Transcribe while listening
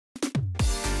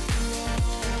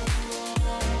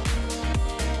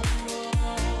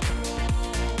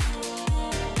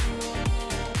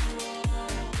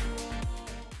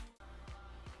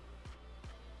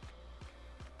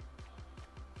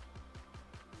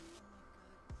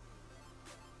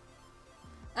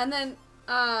And then,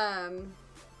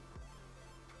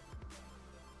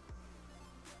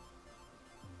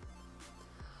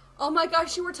 oh my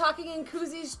gosh, you were talking in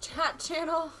Kuzi's chat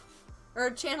channel?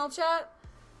 Or channel chat?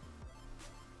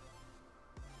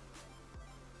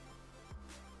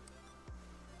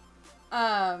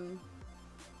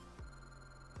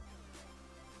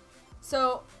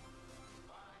 So,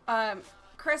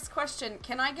 Chris, question.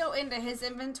 Can I go into his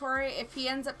inventory if he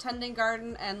ends up tending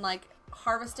garden and, like,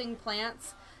 harvesting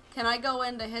plants? Can I go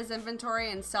into his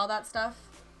inventory and sell that stuff?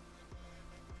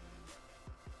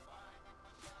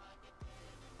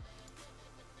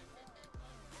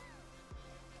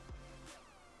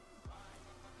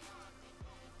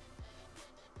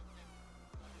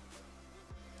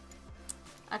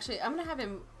 Actually, I'm gonna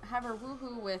have her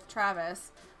woohoo with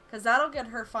Travis, because that'll get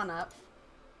her fun up.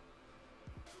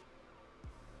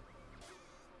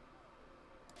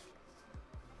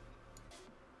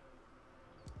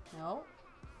 No.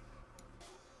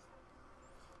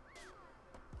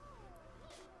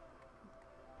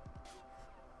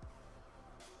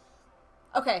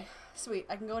 Okay, sweet.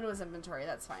 I can go into his inventory.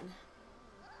 That's fine.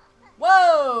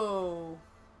 Whoa!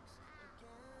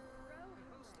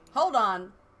 Hold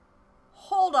on.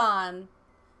 Hold on.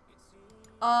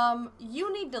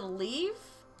 You need to leave.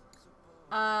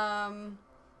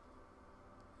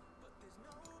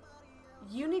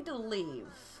 You need to leave.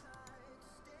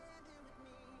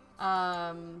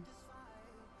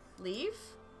 Leave?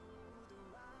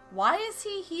 Why is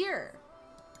he here?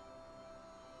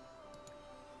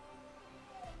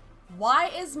 Why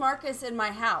is Marcus in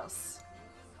my house?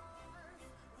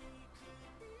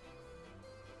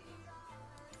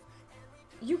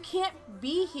 You can't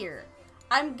be here.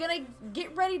 I'm gonna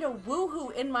get ready to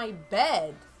woohoo in my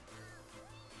bed.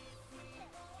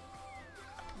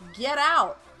 Get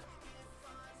out.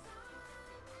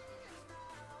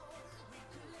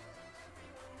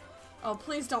 Oh,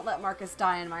 please don't let Marcus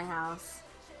die in my house.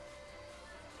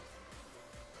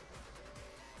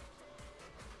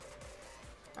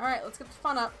 Alright, let's get the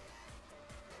fun up.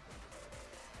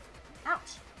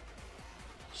 Ouch.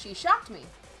 She shocked me.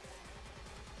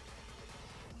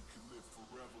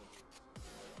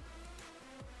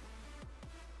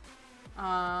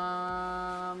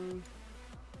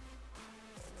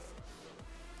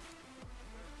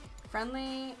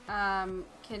 Friendly,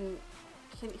 can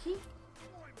he?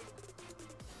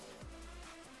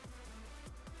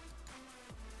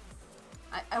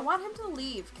 I want him to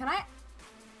leave. Can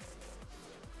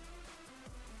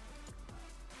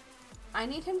I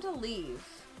need him to leave.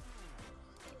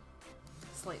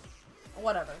 Sleep.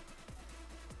 Whatever.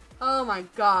 Oh my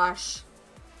gosh.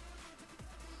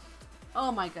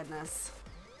 Oh my goodness.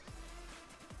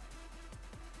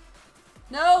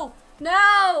 No!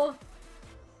 No!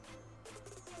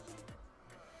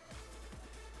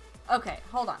 Okay,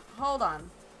 hold on. Hold on.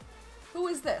 Who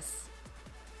is this?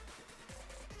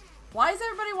 Why does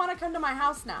everybody want to come to my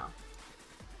house now?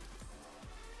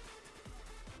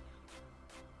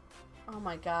 Oh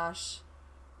my gosh.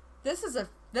 This is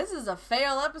a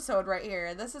fail episode right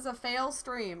here. This is a fail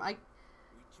stream.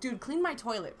 Dude, clean my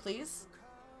toilet, please.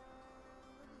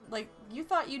 Like, you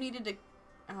thought you needed to...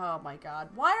 Oh my god.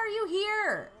 Why are you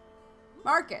here?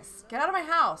 Marcus, get out of my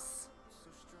house.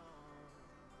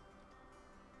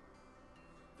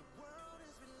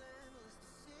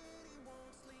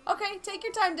 Okay, take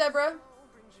your time, Deborah.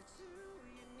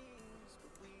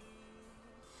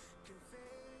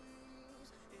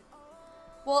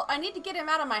 Well, I need to get him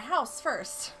out of my house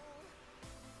first.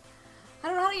 I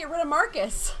don't know how to get rid of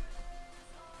Marcus.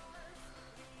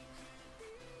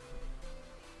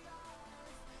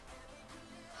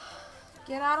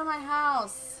 Get out of my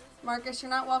house. Marcus,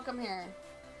 you're not welcome here.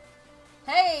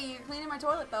 Hey, you're cleaning my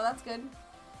toilet though, that's good.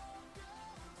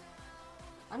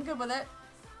 I'm good with it.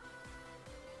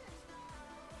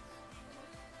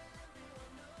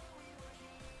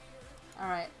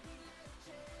 Alright.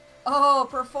 Oh,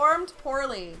 performed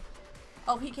poorly.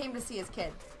 Oh, he came to see his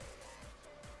kid.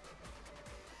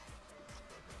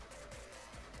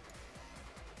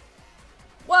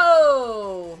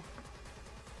 Whoa!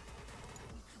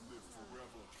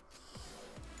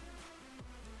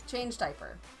 Change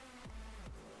diaper.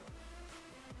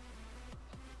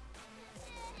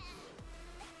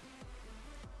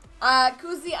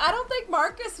 Kuzi, I don't think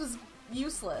Marcus was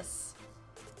useless.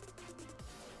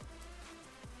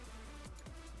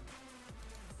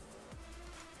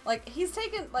 Like, he's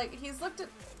taken, like, he's looked at...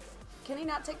 Can he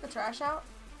not take the trash out?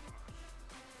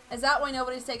 Is that why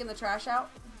nobody's taking the trash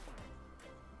out?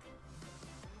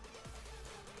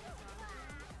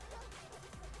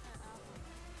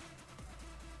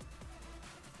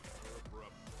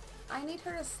 I need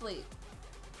her to sleep.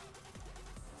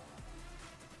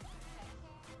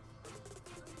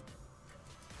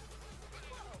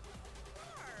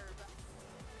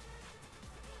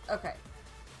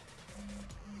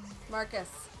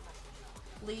 Marcus,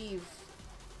 leave.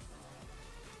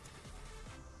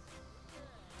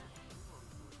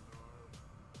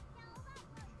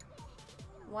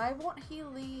 Why won't he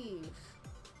leave?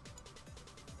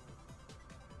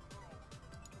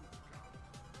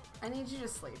 I need you to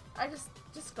sleep.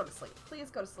 Just go to sleep.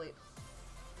 Please go to sleep.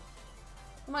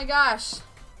 Oh my gosh.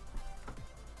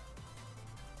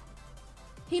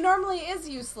 He normally is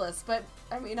useless, but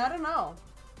I mean, I don't know.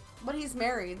 But he's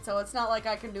married, so it's not like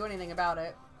I can do anything about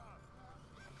it.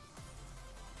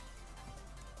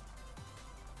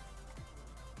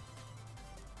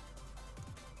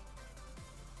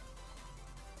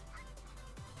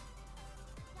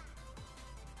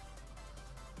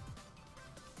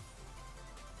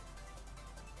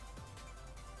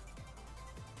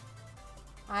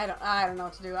 I don't know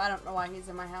what to do. I don't know why he's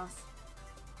in my house.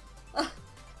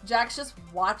 Jack's just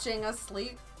watching us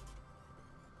sleep.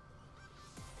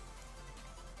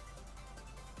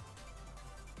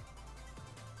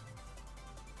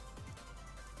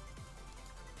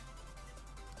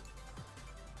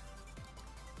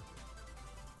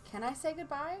 Can I say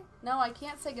goodbye? No, I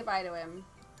can't say goodbye to him.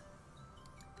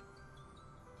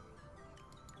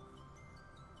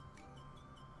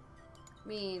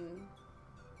 Mean.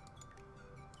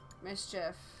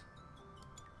 Mischief.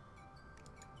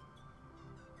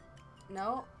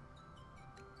 No.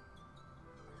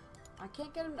 I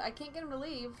can't get him to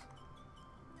leave.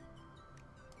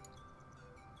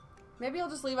 Maybe he'll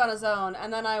just leave on his own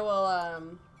and then I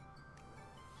will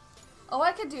Oh,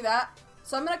 I could do that.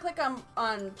 So I'm gonna click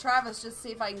on Travis just to see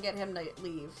if I can get him to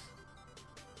leave.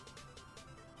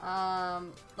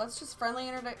 Let's just friendly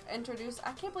introduce.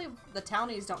 I can't believe the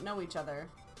townies don't know each other.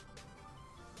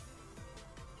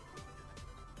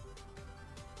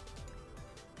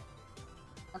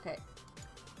 Okay.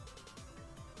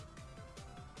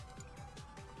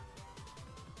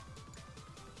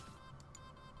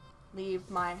 Leave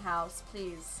my house,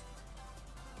 please.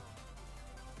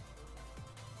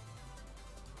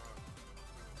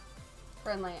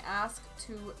 Friendly, ask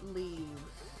to leave.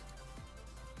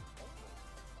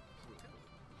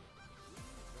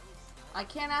 I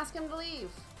can't ask him to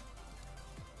leave.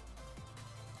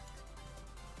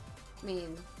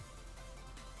 Mean.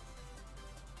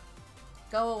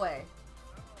 Go away.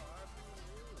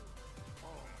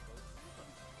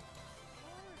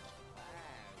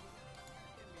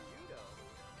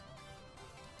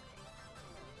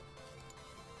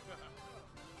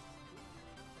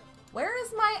 Where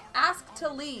is my ask to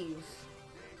leave?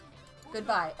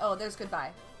 Goodbye. Oh, there's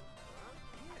goodbye.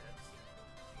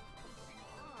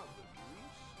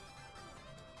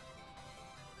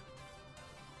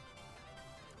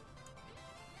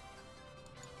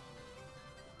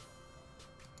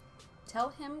 Tell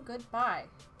him goodbye.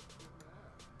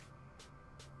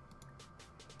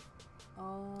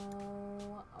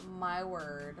 Oh my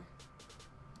word.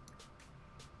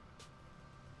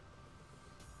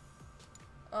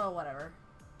 Oh, whatever.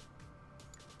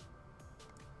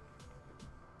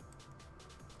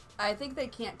 I think they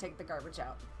can't take the garbage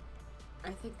out.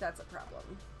 I think that's a problem.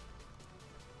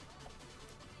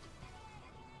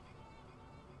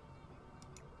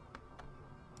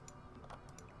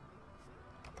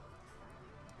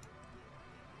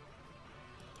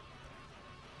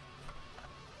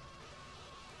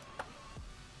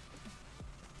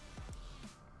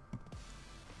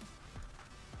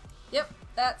 Yep,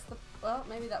 that's the... Well,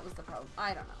 maybe that was the problem.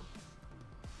 I don't know.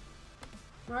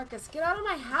 Marcus, get out of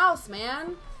my house,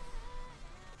 man!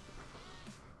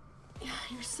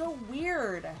 You're so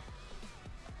weird.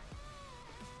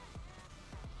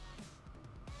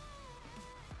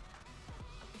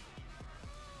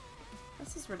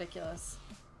 This is ridiculous.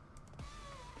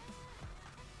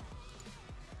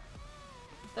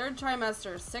 Third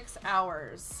trimester, 6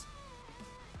 hours.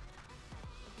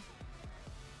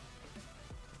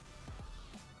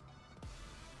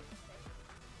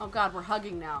 Oh god, we're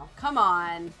hugging now. Come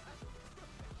on.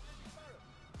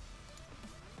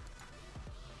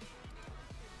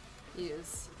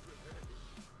 Use.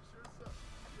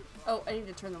 Oh, I need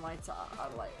to turn the lights off.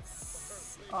 All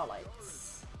lights. All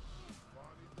lights.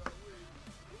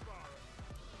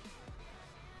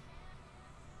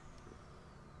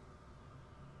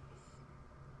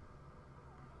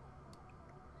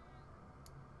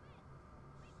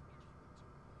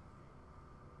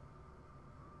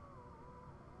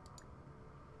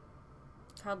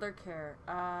 Toddler care.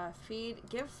 Feed,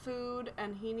 give food,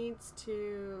 and he needs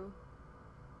to...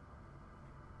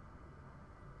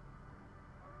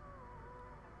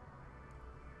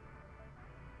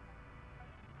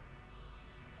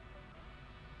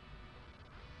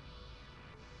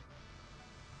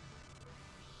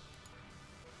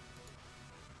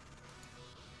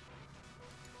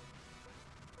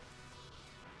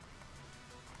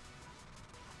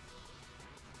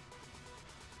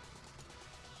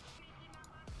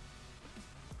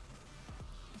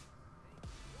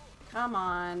 Come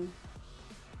on.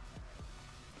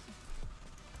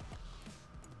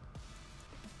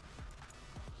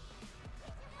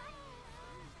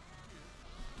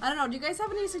 I don't know. Do you guys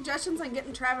have any suggestions on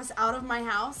getting Travis out of my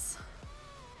house?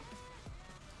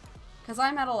 Because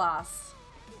I'm at a loss.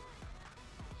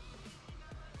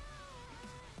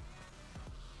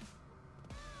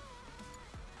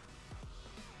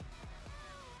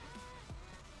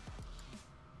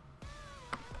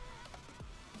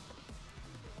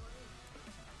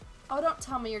 Oh, don't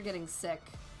tell me you're getting sick.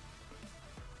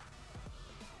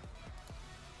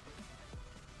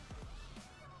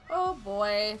 Oh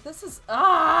boy, this is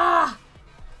ah.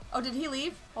 Oh, did he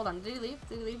leave? Hold on, did he leave?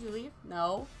 Did he leave? Did he leave?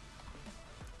 No.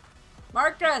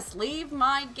 Marcus, leave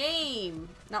my game.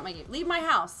 Not my game. Leave my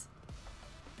house.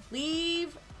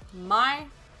 Leave my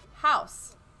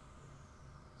house.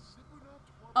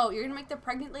 Oh, you're gonna make the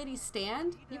pregnant lady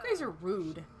stand? You guys are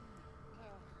rude.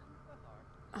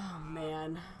 Oh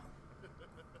man.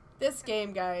 This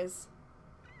game, guys.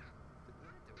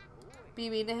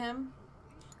 Be mean to him.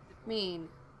 Mean.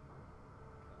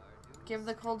 Give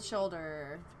the cold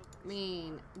shoulder.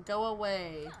 Mean. Go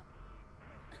away.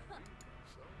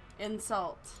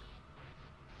 Insult.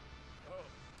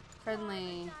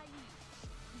 Friendly.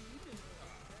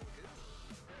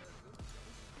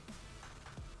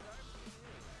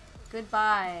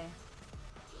 Goodbye.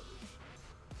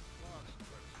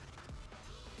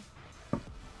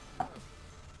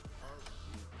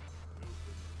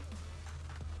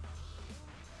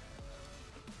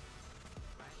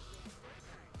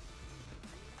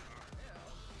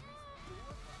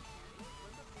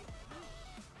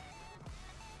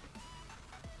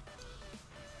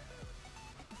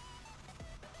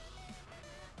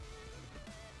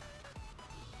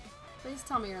 Please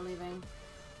tell me you're leaving.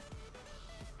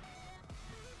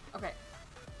 Okay.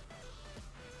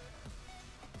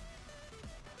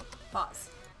 Pause.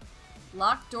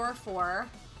 Lock door 4.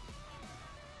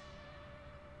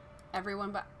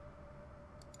 Everyone but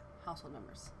household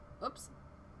members. Oops.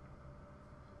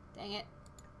 Dang it.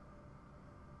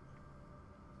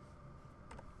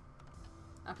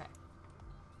 Okay.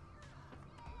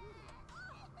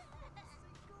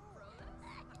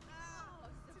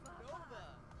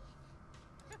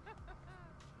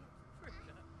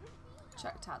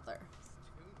 Check toddler.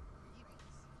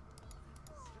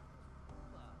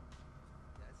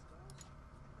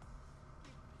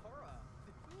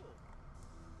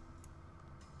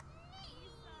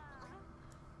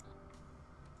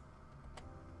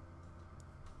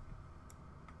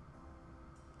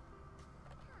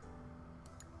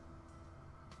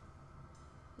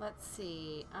 Let's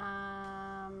see.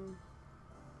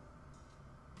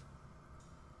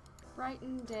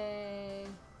 Brighten day.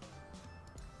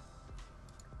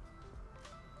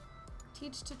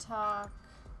 Teach to talk.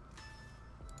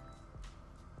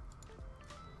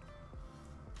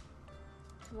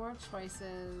 More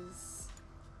choices.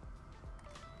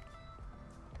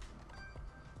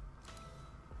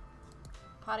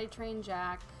 Potty train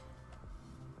Jack.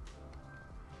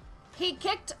 He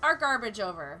kicked our garbage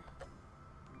over.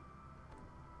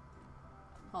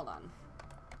 Hold on.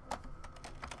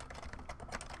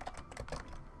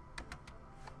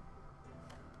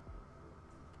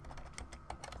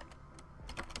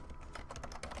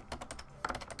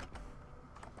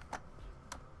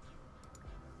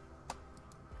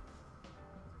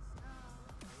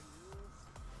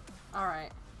 All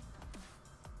right.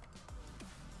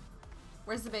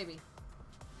 Where's the baby?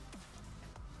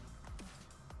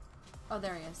 Oh,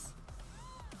 there he is.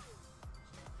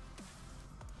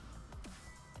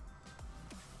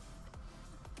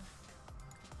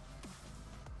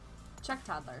 Check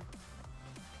toddler.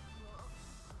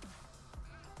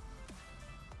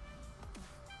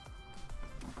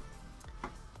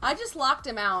 I just locked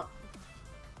him out.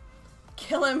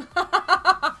 Kill him.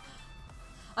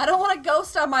 I don't want a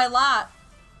ghost on my lot.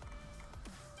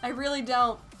 I really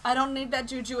don't. I don't need that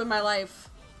juju in my life.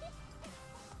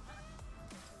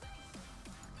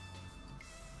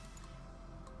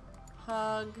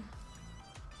 Hug.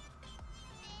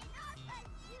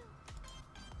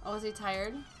 Oh, is he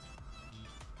tired?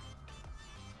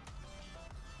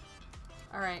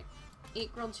 Alright.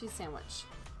 Eat grilled cheese sandwich.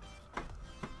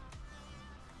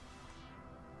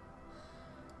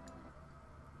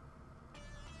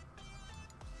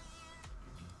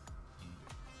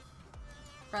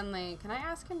 Friendly. Can I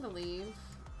ask him to leave?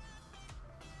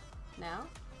 Now?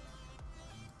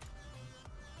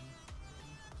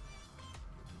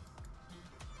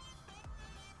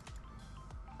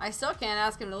 I still can't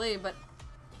ask him to leave, but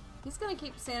he's gonna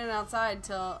keep standing outside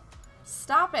till...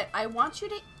 Stop it! I want you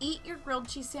to eat your grilled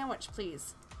cheese sandwich,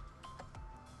 please.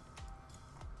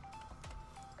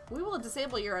 We will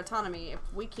disable your autonomy if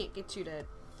we can't get you to,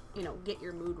 you know, get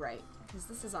your mood right. Because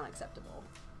this is unacceptable.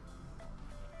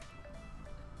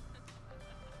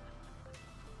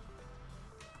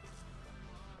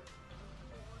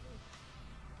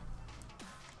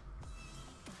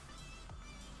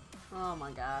 Oh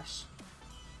my gosh.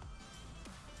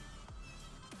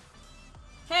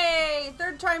 Hey,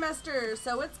 third trimester.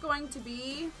 So it's going to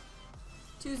be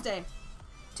Tuesday.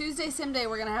 Tuesday sim day,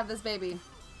 we're gonna have this baby.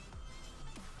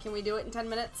 Can we do it in 10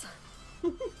 minutes?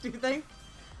 Do you think?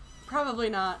 Probably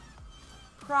not.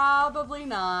 Probably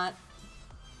not.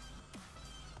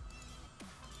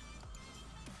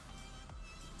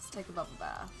 Let's take a bubble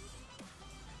bath.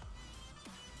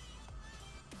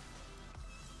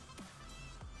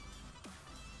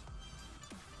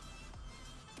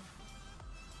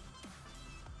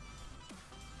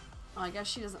 Oh, I guess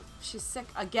she doesn't. She's sick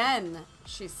again.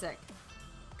 She's sick.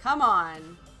 Come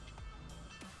on.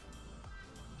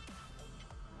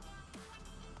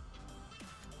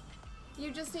 You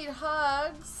just need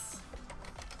hugs.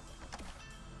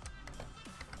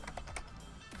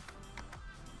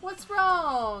 What's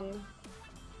wrong?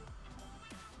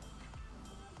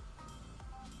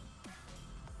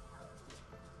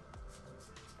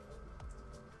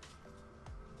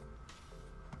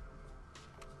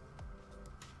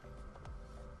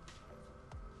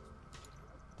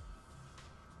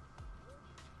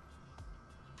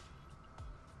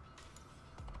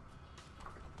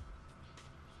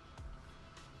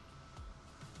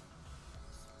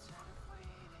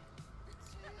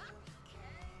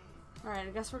 Alright,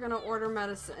 I guess we're gonna order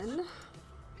medicine.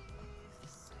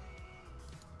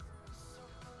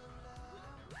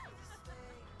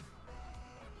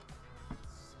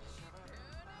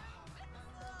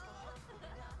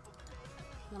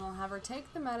 Then I'll have her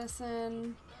take the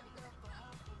medicine.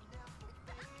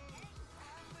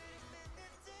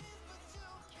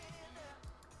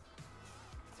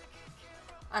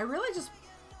 I really just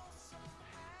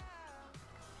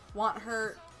want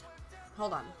her...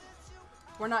 Hold on.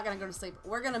 We're not gonna go to sleep.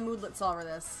 We're gonna moodlet solver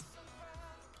this.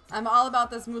 I'm all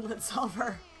about this moodlet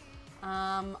solver.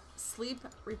 Sleep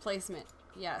replacement.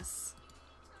 Yes.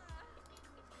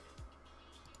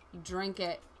 Drink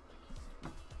it.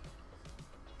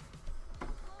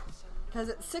 Because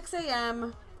it's 6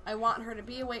 a.m. I want her to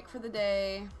be awake for the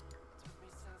day.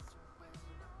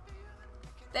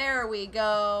 There we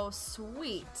go.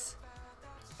 Sweet.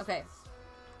 Okay.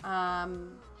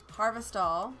 Harvest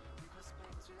all.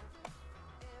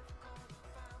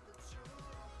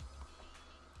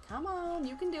 Come on,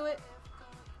 you can do it.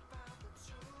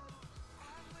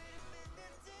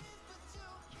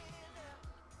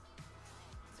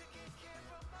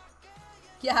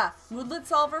 Yeah, moodlet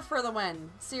solver for the win.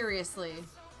 Seriously.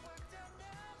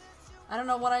 I don't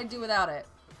know what I'd do without it.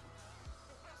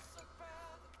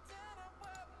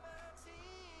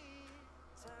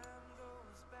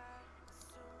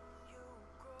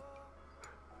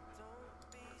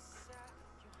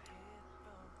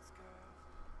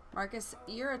 Marcus,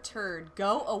 you're a turd.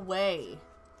 Go away.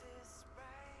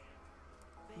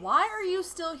 Why are you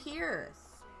still here?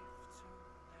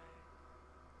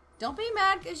 Don't be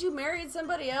mad because you married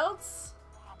somebody else.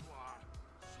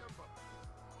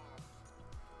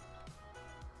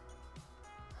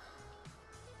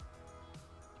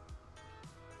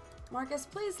 Marcus,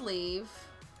 please leave.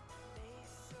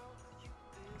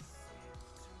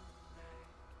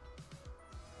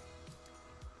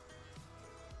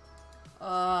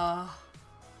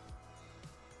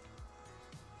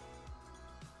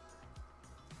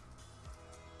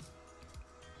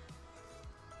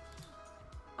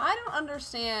 I don't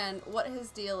understand what his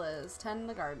deal is. Tend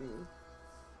the garden.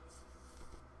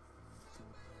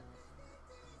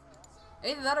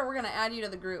 Either that or we're gonna add you to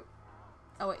the group.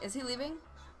 Oh wait, is he leaving?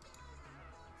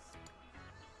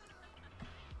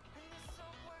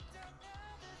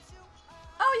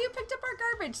 Oh, you picked up our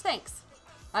garbage. Thanks.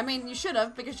 I mean, you should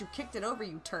have because you kicked it over,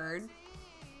 you turd.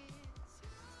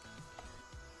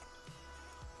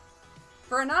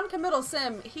 For a non-committal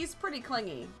sim, he's pretty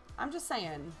clingy. I'm just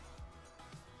saying.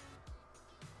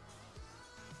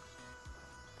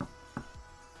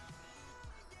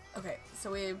 Okay,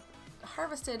 so we've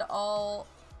harvested all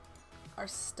our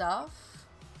stuff.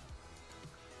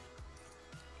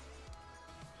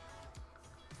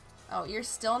 Oh, you're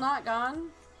still not gone?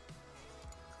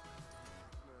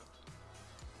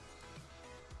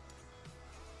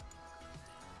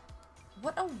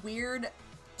 What a weird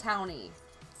townie.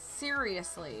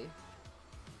 Seriously.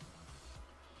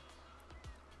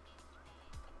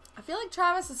 I feel like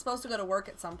Travis is supposed to go to work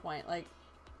at some point. Like,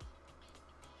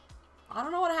 I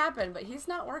don't know what happened, but he's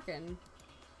not working.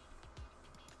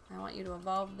 I want you to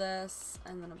evolve this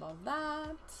and then evolve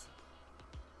that.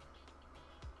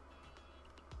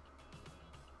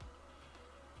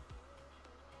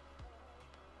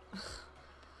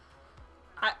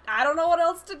 I don't know what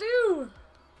else to do.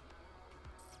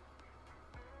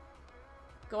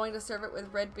 Going to serve it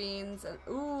with red beans. And,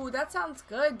 ooh, that sounds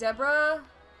good, Deborah.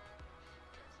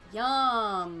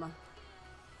 Yum.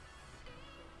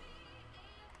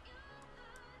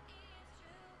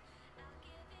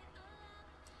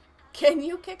 Can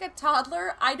you kick a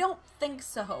toddler? I don't think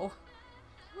so.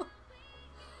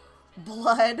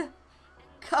 Blood?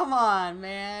 Come on,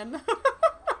 man.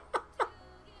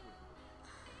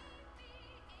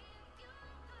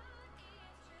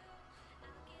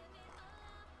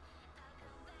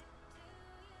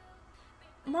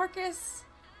 Marcus,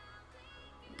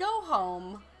 go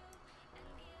home.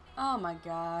 Oh my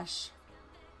gosh.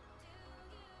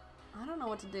 I don't know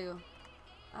what to do.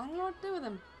 I don't know what to do with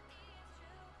him.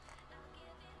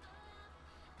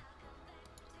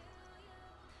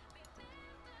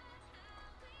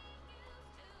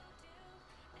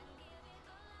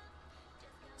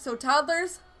 So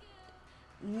toddlers,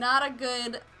 not a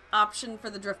good option for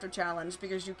the Drifter Challenge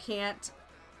because you can't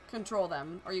control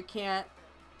them, or you can't,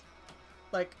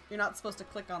 like, you're not supposed to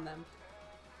click on them.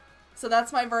 So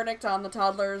that's my verdict on the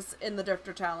toddlers in the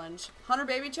Drifter Challenge. Hunter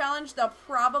Baby Challenge, they'll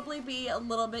probably be a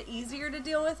little bit easier to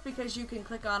deal with because you can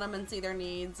click on them and see their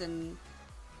needs and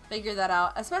figure that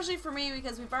out. Especially for me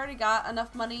because we've already got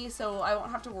enough money, so I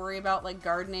won't have to worry about, like,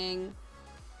 gardening.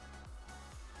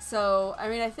 So, I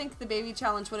mean, I think the Baby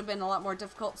Challenge would have been a lot more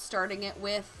difficult starting it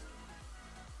with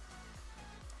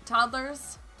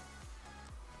toddlers.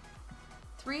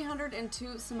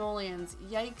 302 simoleons.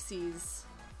 Yikesies.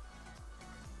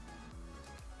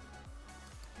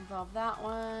 Evolve that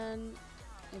one.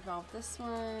 Evolve this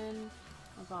one.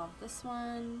 Evolve this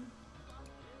one.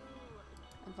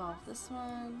 Evolve this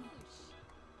one.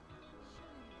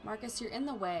 Marcus, you're in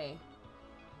the way.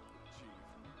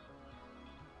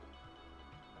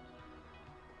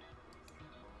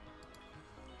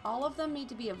 All of them need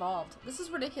to be evolved. This is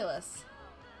ridiculous.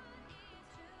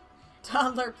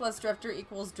 Toddler plus Drifter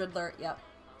equals Driddler. Yep.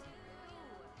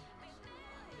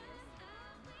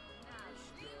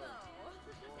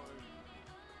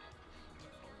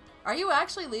 Are you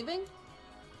actually leaving?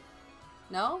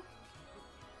 No?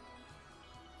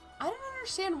 I don't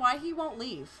understand why he won't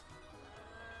leave.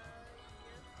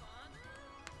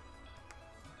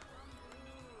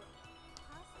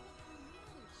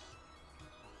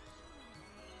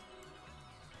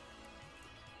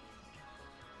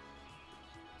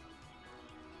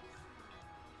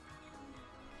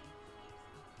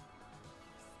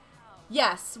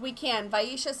 Yes, we can.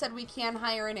 Vaisha said we can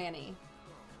hire a nanny.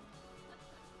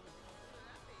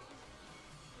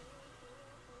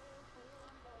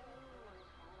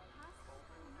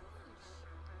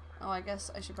 Oh, I guess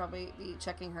I should probably be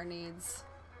checking her needs.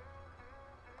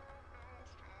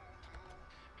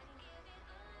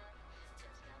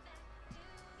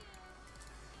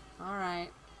 All right.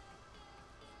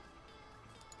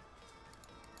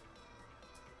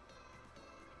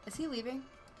 Is he leaving?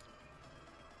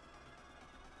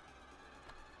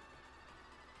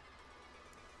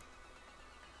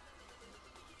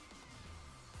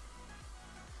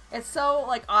 It's so,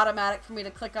 like, automatic for me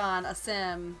to click on a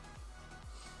sim.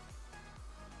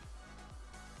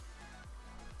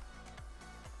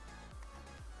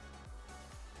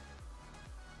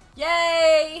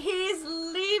 Yay! He's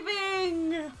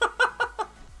leaving!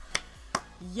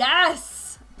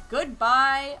 Yes!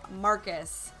 Goodbye,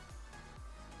 Marcus.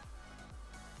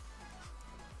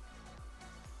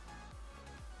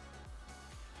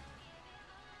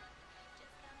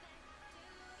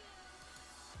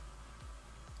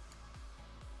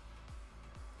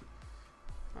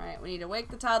 Alright, we need to wake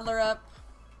the toddler up.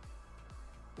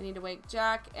 We need to wake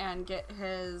Jack and get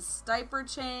his diaper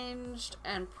changed,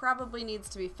 and probably needs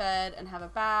to be fed and have a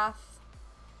bath.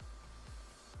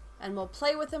 And we'll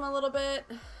play with him a little bit.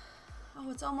 Oh,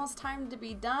 it's almost time to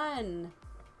be done.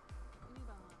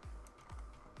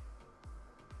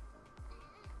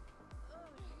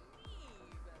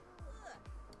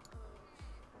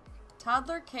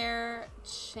 Toddler care,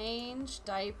 change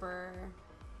diaper.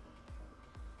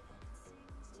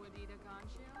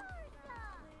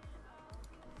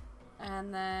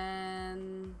 And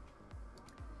then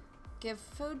give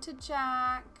food to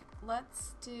Jack.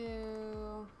 Let's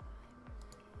do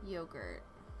yogurt.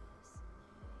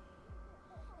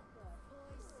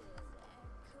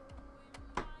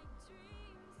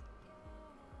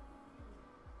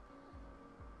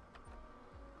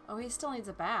 Oh, he still needs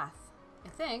a bath, I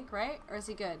think, right? Or is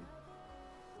he good?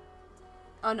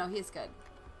 Oh no, he's good.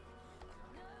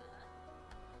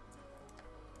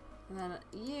 And then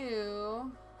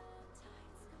you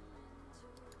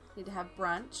need to have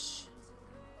brunch.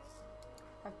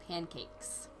 Have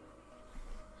pancakes.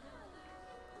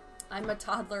 I'm a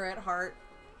toddler at heart.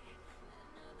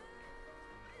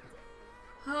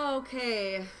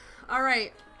 Okay.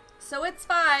 Alright. So it's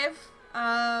 5.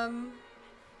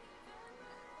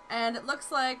 And it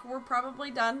looks like we're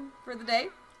probably done for the day.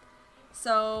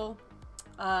 So,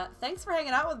 thanks for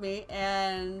hanging out with me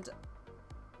and,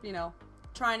 you know,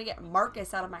 trying to get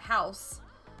Marcus out of my house.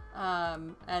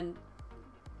 And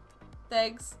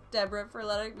thanks, Deborah, for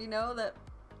letting me know that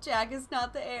Jack is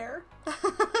not the heir.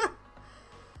 It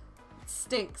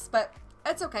stinks, but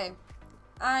it's okay.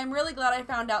 I'm really glad I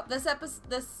found out this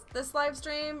live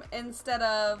stream instead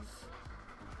of,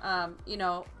 you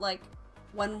know, like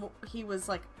when he was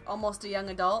like almost a young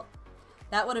adult.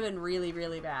 That would have been really,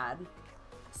 really bad.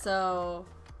 So,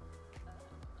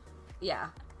 yeah.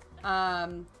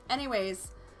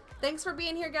 Anyways, thanks for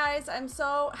being here, guys. I'm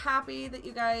so happy that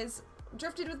you guys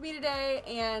drifted with me today,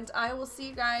 and I will see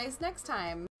you guys next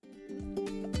time.